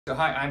So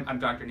hi, I'm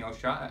Dr. Neil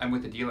Shah. I'm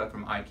with Adela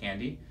from Eye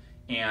Candy,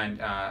 and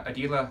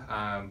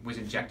Adela was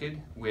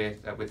injected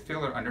with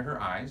filler under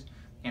her eyes,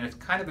 and it's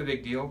kind of a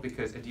big deal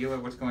because Adela,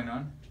 what's going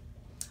on?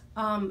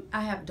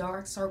 I have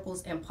dark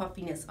circles and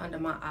puffiness under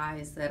my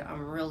eyes that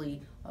I'm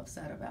really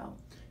upset about.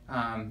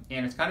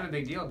 And it's kind of a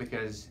big deal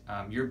because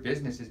your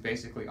business is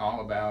basically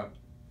all about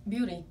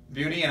Beauty.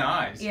 beauty and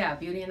eyes. Yeah,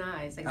 beauty and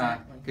eyes,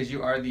 exactly. Because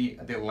you are the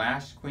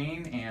lash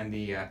queen and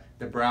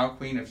the brow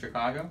queen of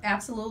Chicago.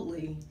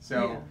 Absolutely.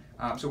 So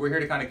so we're here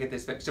to kind of get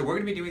this fixed. So we're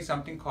going to be doing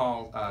something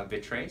called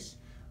Vitrase.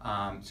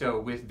 So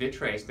with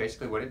Vitrase,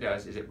 basically what it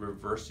does is it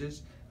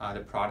reverses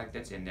the product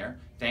that's in there.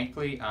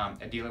 Thankfully,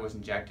 Adela was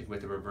injected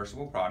with a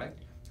reversible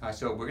product.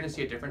 So we're going to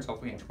see a difference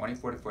hopefully in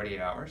 24 to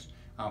 48 hours.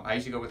 I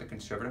usually go with a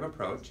conservative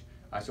approach.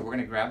 So we're going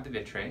to grab the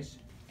Vitrase.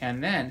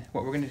 And then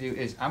what we're going to do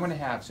is I'm going to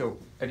have, so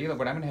Adela,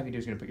 what I'm going to have you do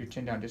is going to put your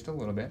chin down just a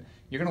little bit.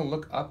 You're going to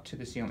look up to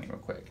the ceiling real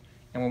quick.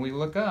 And when we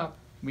look up,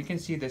 we can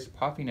see this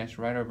puffiness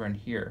right over in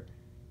here.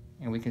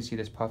 And we can see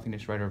this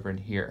puffiness right over in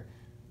here.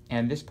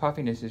 And this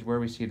puffiness is where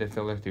we see the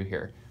filler through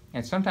here.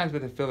 And sometimes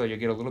with a filler, you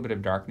get a little bit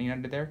of darkening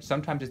under there.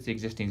 Sometimes it's the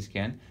existing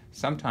skin.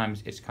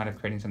 Sometimes it's kind of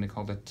creating something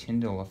called a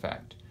Tyndall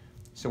Effect.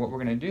 So what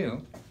we're going to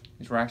do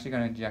is we're actually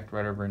going to inject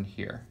right over in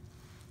here.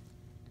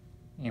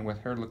 And with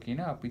her looking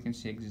up, we can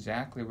see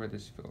exactly where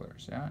this filler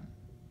is at.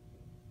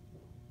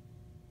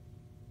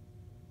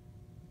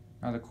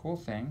 Now the cool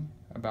thing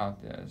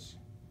about this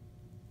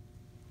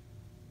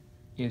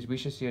is we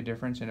should see a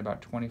difference in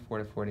about 24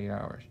 to 48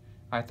 hours.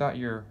 I thought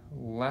your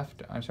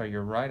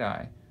right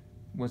eye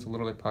was a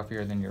little bit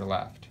puffier than your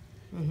left.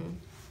 Mm-hmm.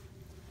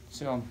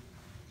 So,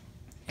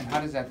 and how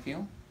does that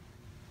feel?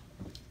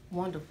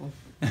 Wonderful.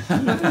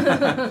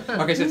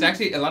 Okay, so it's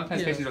actually, a lot of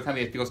times Yeah. patients will tell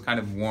me it feels kind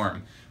of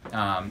warm.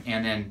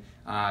 And then,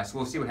 so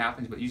we'll see what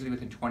happens, but usually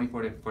within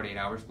 24 to 48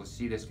 hours, we'll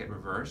see this get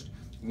reversed.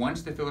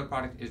 Once the filler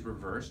product is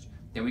reversed,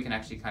 then we can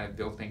actually kind of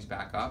build things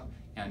back up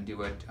and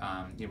do it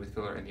with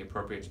filler in the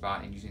appropriate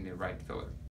spot and using the right filler.